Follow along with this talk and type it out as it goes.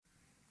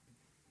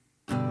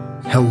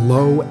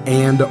Hello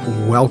and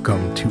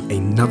welcome to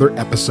another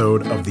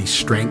episode of the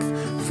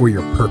Strength for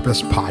Your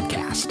Purpose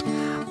podcast.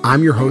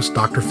 I'm your host,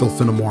 Dr. Phil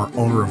Finnemore,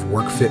 owner of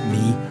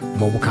WorkFitMe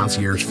Mobile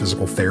Concierge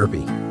Physical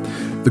Therapy.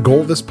 The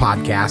goal of this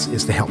podcast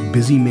is to help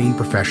busy Maine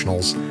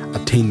professionals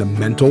attain the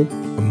mental,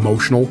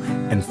 emotional,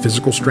 and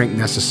physical strength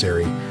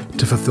necessary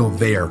to fulfill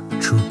their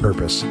true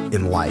purpose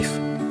in life.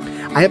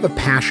 I have a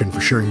passion for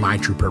sharing my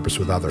true purpose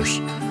with others.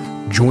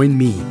 Join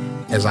me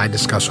as I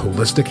discuss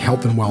holistic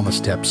health and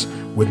wellness tips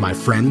with my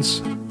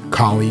friends,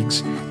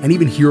 colleagues, and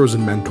even heroes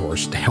and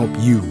mentors to help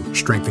you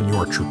strengthen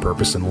your true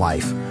purpose in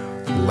life.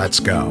 Let's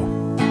go.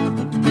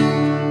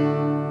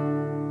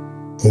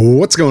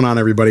 What's going on,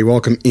 everybody?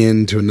 Welcome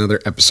into another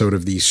episode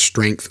of the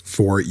Strength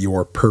for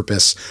Your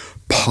Purpose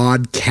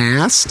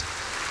podcast.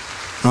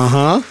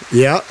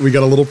 Yeah, we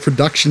got a little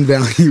production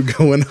value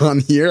going on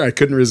here. I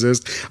couldn't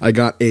resist. I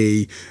got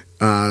a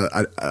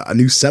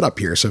new setup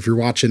here. So if you're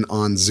watching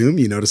on Zoom,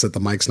 you notice that the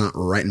mic's not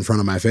right in front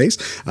of my face.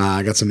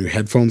 I got some new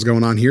headphones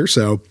going on here.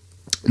 So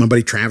my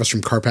buddy Travis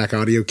from Carpack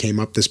Audio came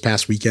up this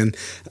past weekend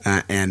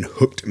and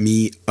hooked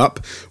me up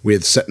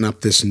with setting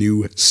up this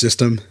new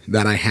system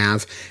that I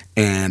have.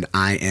 And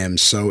I am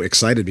so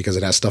excited because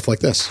it has stuff like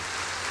this.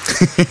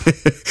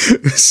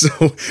 So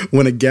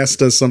when a guest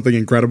does something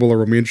incredible or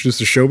when we introduce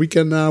the show, we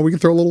can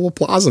throw a little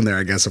applause in there,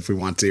 I guess, if we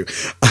want to.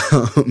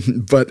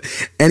 But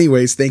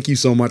anyways, thank you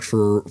so much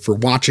for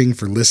watching,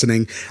 for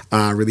listening.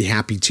 Really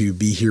happy to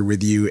be here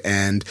with you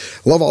and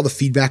love all the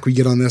feedback we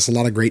get on this. A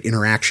lot of great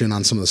interaction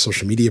on some of the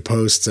social media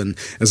posts. And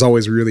as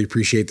always, we really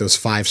appreciate those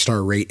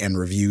 5-star rate and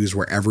reviews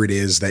wherever it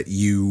is that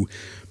you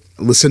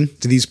listen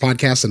to these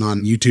podcasts. And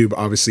on YouTube,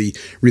 obviously,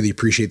 really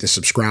appreciate the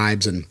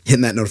subscribes and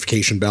hitting that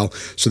notification bell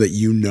so that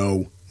you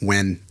know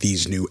when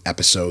these new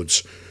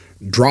episodes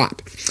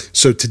drop.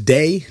 So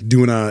today,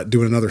 doing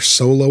another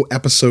solo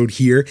episode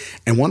here,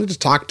 and wanted to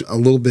talk a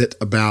little bit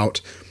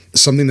about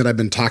something that I've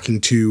been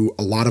talking to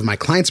a lot of my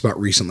clients about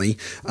recently.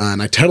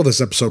 And I titled this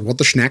episode, What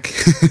the Schneck?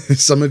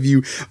 Some of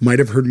you might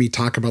have heard me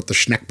talk about the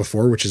Schneck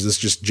before, which is this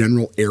just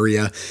general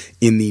area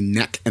in the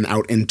neck and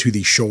out into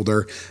the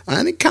shoulder.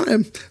 And it kind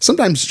of,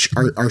 sometimes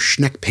our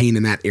Schneck pain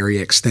in that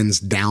area extends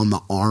down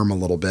the arm a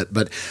little bit.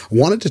 But I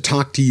wanted to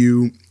talk to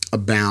you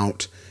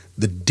about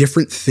the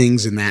different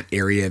things in that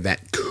area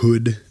that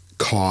could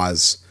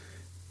cause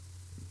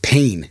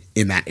pain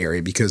in that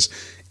area, because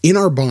in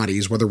our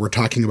bodies, whether we're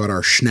talking about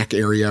our Schneck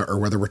area or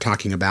whether we're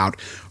talking about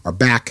our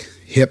back,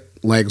 hip,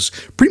 legs,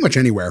 pretty much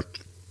anywhere,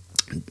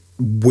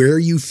 where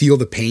you feel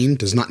the pain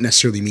does not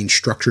necessarily mean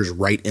structures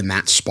right in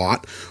that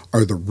spot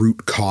are the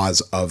root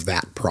cause of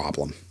that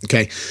problem.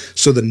 Okay.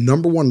 So the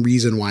number one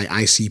reason why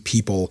I see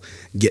people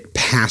get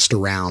passed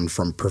around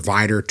from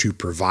provider to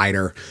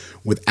provider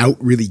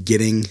without really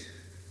getting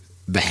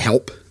the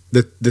help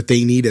that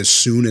they need as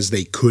soon as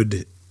they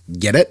could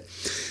get it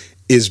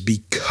is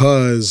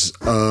because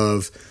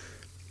of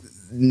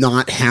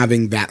not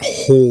having that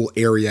whole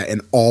area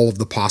and all of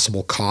the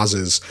possible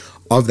causes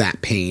of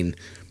that pain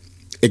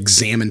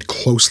examined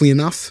closely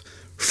enough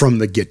from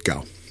the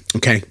get-go.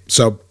 Okay,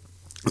 so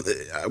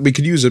we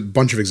could use a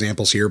bunch of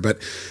examples here,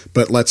 but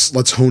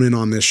let's hone in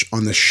on this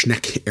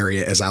Schneck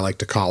area, as I like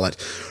to call it.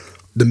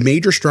 The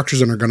major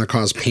structures that are going to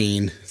cause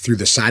pain through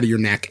the side of your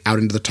neck, out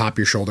into the top of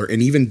your shoulder,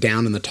 and even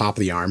down in the top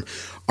of the arm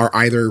are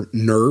either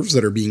nerves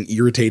that are being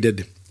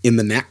irritated in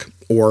the neck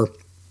or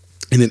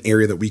in an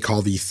area that we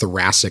call the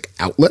thoracic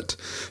outlet.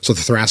 So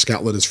the thoracic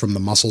outlet is from the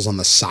muscles on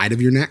the side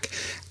of your neck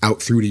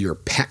out through to your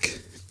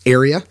pec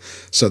area.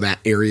 So that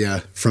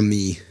area from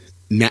the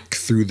neck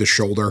through the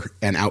shoulder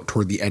and out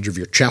toward the edge of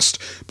your chest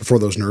before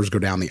those nerves go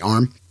down the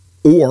arm.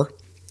 Or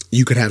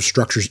you could have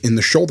structures in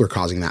the shoulder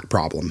causing that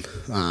problem.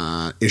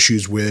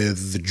 Issues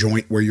with the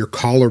joint where your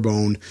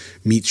collarbone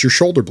meets your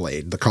shoulder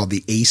blade. They're called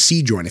the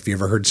AC joint. If you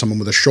ever heard someone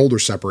with a shoulder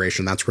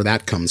separation, that's where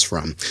that comes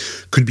from.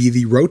 Could be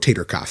the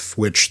rotator cuff,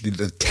 which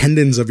the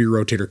tendons of your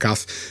rotator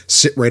cuff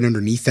sit right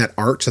underneath that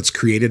arch that's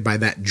created by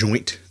that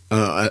joint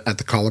at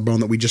the collarbone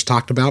that we just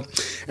talked about.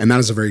 And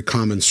that is a very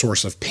common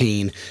source of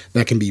pain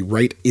that can be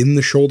right in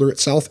the shoulder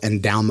itself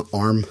and down the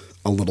arm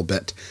a little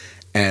bit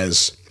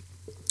as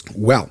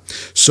well.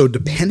 So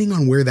depending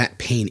on where that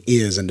pain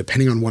is and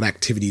depending on what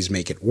activities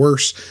make it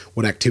worse,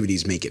 what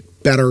activities make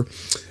it better,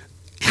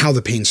 how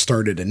the pain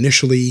started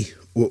initially,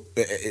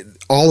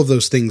 all of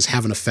those things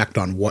have an effect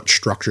on what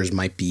structures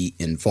might be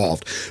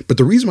involved. But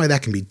the reason why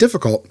that can be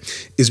difficult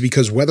is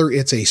because whether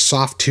it's a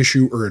soft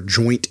tissue or a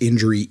joint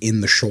injury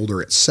in the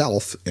shoulder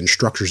itself and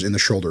structures in the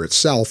shoulder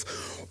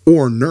itself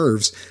or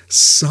nerves,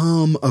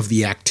 some of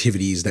the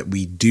activities that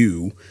we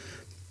do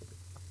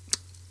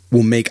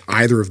will make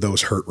either of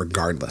those hurt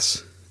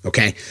regardless.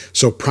 Okay,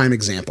 so prime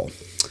example,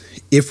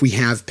 if we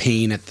have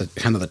pain at the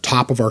kind of the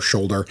top of our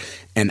shoulder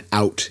and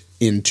out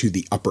into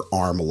the upper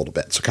arm a little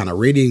bit, so kind of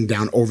radiating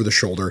down over the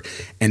shoulder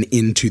and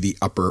into the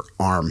upper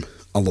arm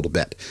a little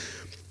bit,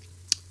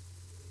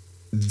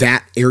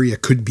 that area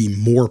could be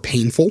more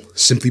painful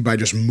simply by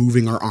just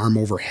moving our arm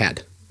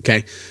overhead.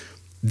 Okay,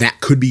 that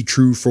could be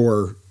true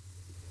for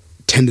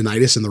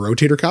tendonitis in the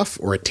rotator cuff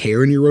or a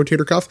tear in your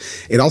rotator cuff.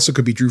 It also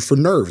could be true for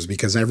nerves,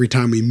 because every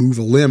time we move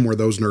a limb where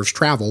those nerves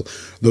travel,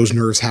 those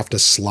nerves have to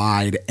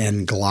slide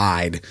and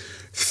glide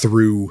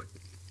through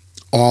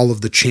all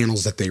of the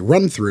channels that they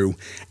run through,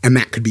 and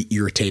that could be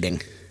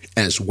irritating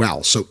as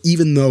well. So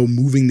even though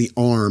moving the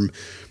arm,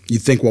 you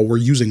think, well, we're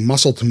using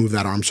muscle to move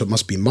that arm, so it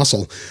must be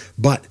muscle,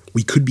 but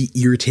we could be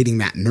irritating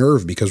that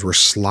nerve because we're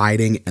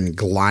sliding and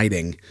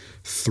gliding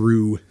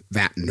through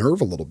that nerve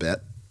a little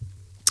bit.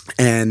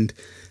 And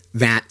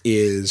that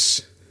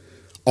is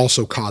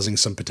also causing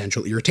some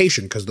potential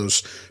irritation because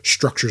those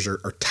structures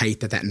are tight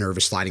that nerve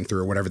is sliding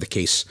through, or whatever the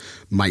case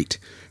might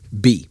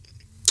be.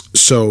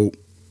 So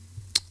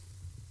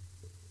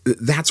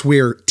that's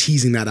where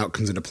teasing that out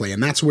comes into play.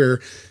 And that's where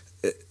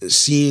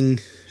seeing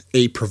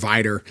a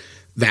provider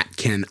that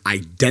can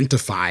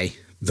identify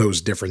those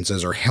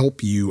differences or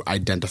help you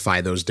identify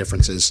those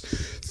differences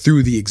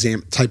through the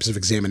types of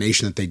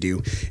examination that they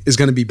do is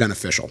going to be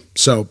beneficial.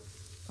 So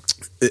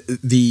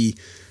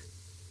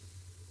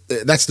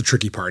that's the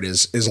tricky part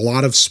is a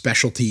lot of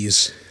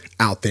specialties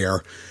out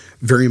there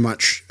very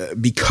much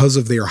because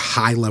of their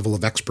high level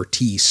of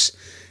expertise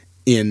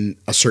in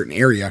a certain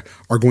area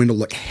are going to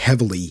look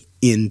heavily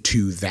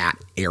into that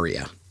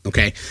area.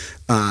 Okay.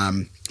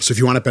 So if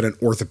you wind up at an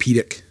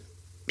orthopedic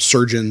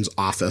surgeon's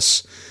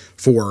office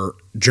for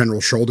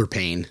general shoulder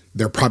pain,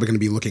 they're probably going to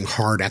be looking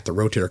hard at the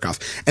rotator cuff,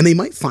 and they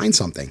might find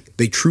something.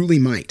 They truly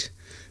might.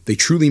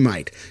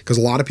 Because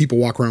a lot of people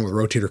walk around with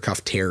rotator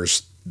cuff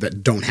tears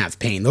that don't have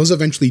pain. Those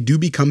eventually do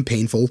become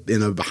painful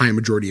in a high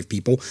majority of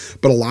people,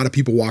 but a lot of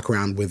people walk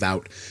around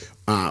without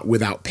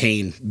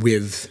pain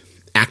with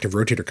active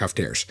rotator cuff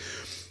tears.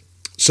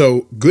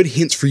 So good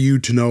hints for you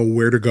to know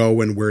where to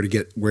go and where to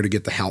get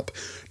the help.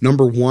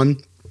 Number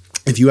one,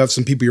 if you have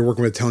some people you're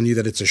working with telling you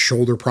that it's a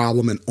shoulder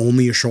problem and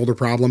only a shoulder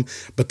problem,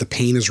 but the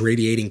pain is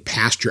radiating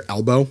past your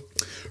elbow,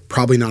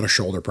 probably not a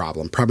shoulder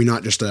problem. Probably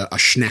not just a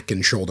schneck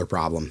and shoulder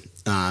problem.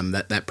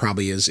 That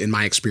probably is, in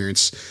my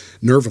experience,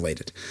 nerve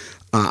related.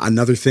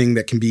 Another thing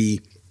that can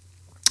be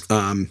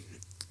an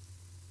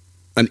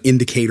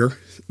indicator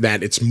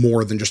that it's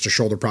more than just a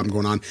shoulder problem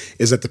going on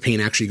is that the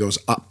pain actually goes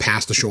up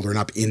past the shoulder and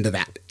up into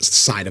that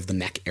side of the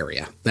neck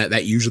area.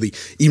 That usually,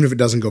 even if it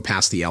doesn't go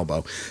past the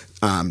elbow.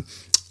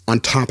 On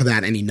top of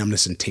that, any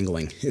numbness and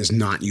tingling is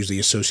not usually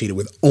associated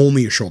with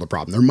only a shoulder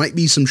problem. There might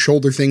be some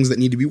shoulder things that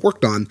need to be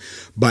worked on,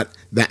 but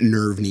that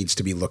nerve needs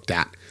to be looked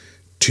at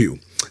too.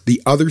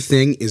 The other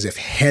thing is if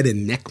head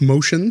and neck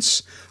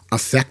motions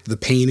affect the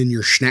pain in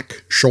your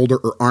schneck, shoulder,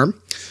 or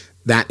arm,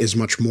 that is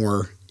much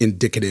more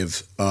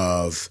indicative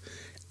of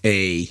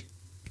a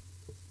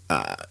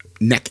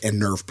neck and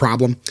nerve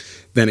problem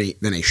than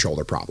a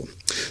shoulder problem.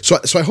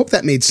 So I hope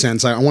that made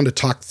sense. I wanted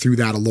to talk through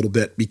that a little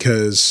bit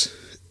because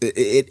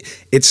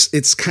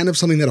it's kind of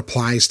something that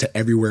applies to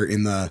anywhere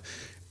in the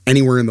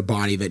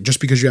body, that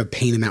just because you have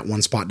pain in that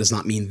one spot does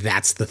not mean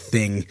that's the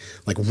thing.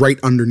 Like right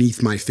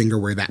underneath my finger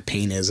where that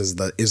pain is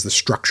the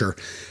structure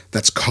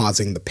that's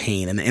causing the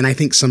pain. And I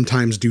think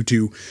sometimes due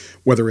to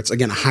whether it's,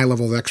 again, a high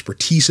level of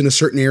expertise in a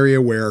certain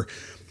area where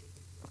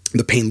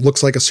the pain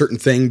looks like a certain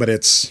thing, but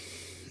it's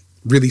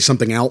really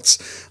something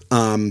else,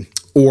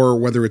 or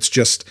whether it's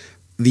just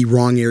the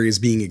wrong areas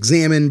being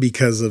examined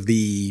because of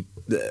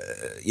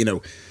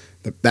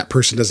that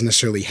person doesn't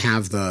necessarily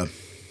have the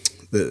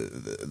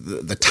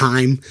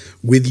time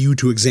with you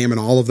to examine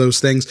all of those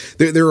things.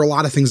 There are a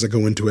lot of things that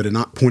go into it, and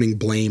not pointing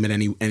blame at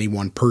any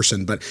one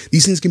person, but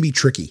these things can be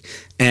tricky.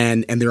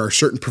 And there are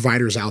certain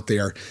providers out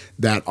there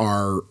that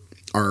are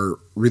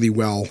really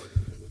well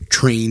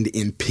trained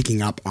in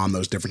picking up on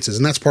those differences.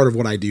 And that's part of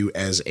what I do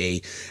as a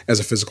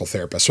physical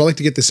therapist. So I like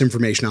to get this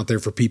information out there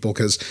for people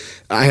because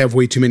I have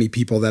way too many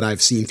people that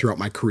I've seen throughout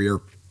my career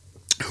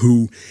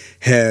who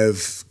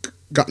have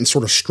gotten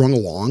sort of strung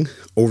along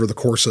over the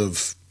course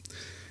of,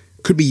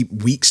 could be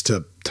weeks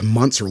to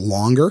months or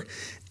longer.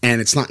 And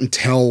it's not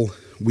until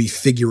we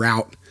figure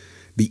out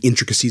the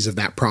intricacies of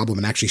that problem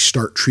and actually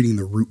start treating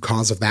the root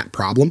cause of that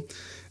problem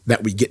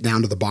that we get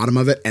down to the bottom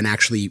of it and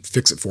actually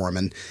fix it for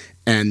them.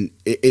 And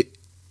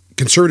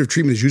conservative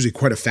treatment is usually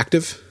quite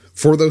effective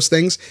for those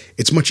things.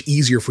 It's much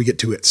easier if we get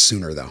to it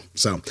sooner though.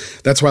 So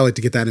that's why I like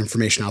to get that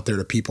information out there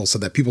to people so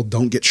that people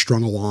don't get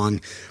strung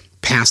along,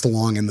 passed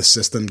along in the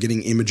system,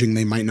 getting imaging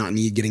they might not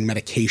need, getting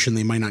medication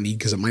they might not need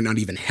because it might not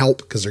even help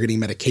because they're getting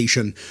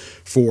medication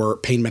for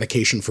pain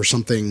medication for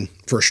something,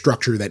 for a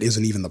structure that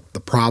isn't even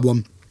the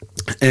problem.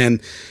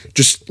 And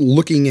just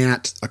looking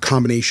at a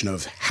combination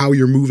of how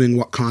you're moving,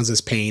 what causes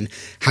pain,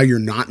 how you're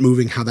not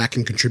moving, how that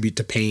can contribute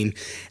to pain,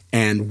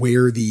 and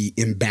where the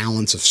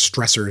imbalance of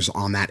stressors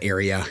on that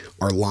area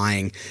are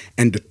lying,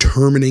 and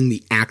determining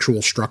the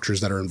actual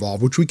structures that are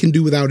involved, which we can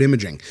do without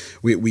imaging.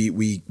 We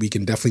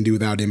can definitely do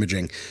without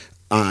imaging,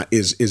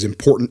 is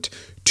important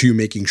to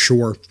making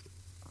sure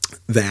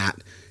that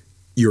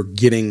you're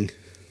getting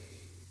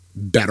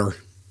better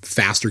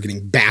faster,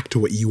 getting back to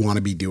what you want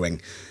to be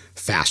doing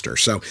faster.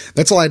 So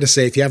that's all I had to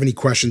say. If you have any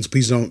questions,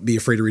 please don't be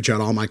afraid to reach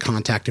out. All my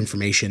contact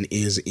information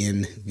is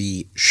in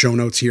the show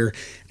notes here.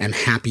 I'm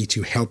happy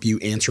to help you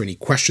answer any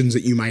questions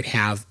that you might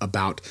have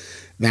about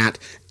that.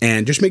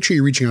 And just make sure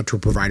you're reaching out to a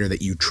provider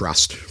that you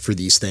trust for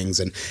these things,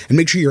 and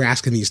make sure you're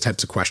asking these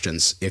types of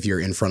questions if you're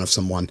in front of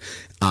someone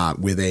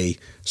with a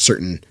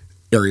certain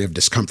area of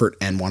discomfort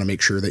and want to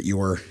make sure that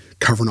you're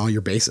covering all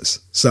your bases.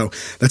 So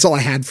that's all I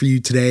had for you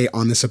today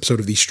on this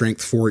episode of the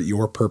Strength for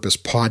Your Purpose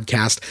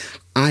podcast.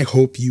 I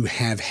hope you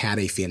have had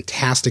a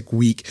fantastic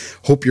week.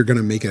 Hope you're going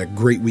to make it a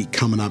great week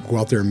coming up. Go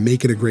out there and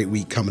make it a great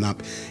week coming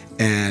up.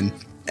 And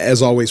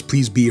as always,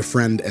 please be a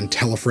friend and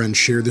tell a friend.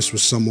 Share this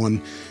with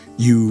someone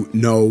you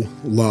know,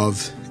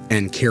 love,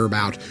 and care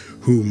about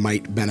who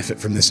might benefit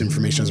from this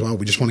information as well.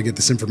 We just want to get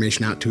this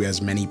information out to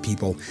as many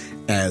people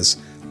as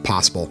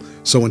possible.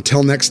 So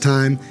until next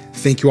time,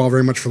 thank you all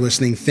very much for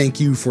listening. Thank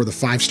you for the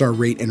 5-star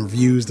rate and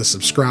reviews, the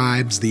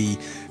subscribes, the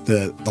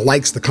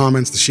likes, the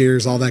comments, the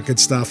shares, all that good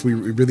stuff. We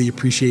really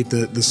appreciate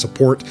the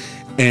support,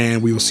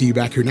 and we will see you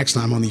back here next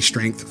time on the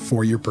Strength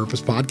for Your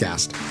Purpose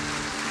podcast.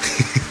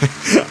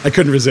 I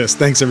couldn't resist.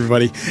 Thanks,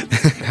 everybody.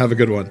 Have a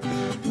good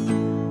one.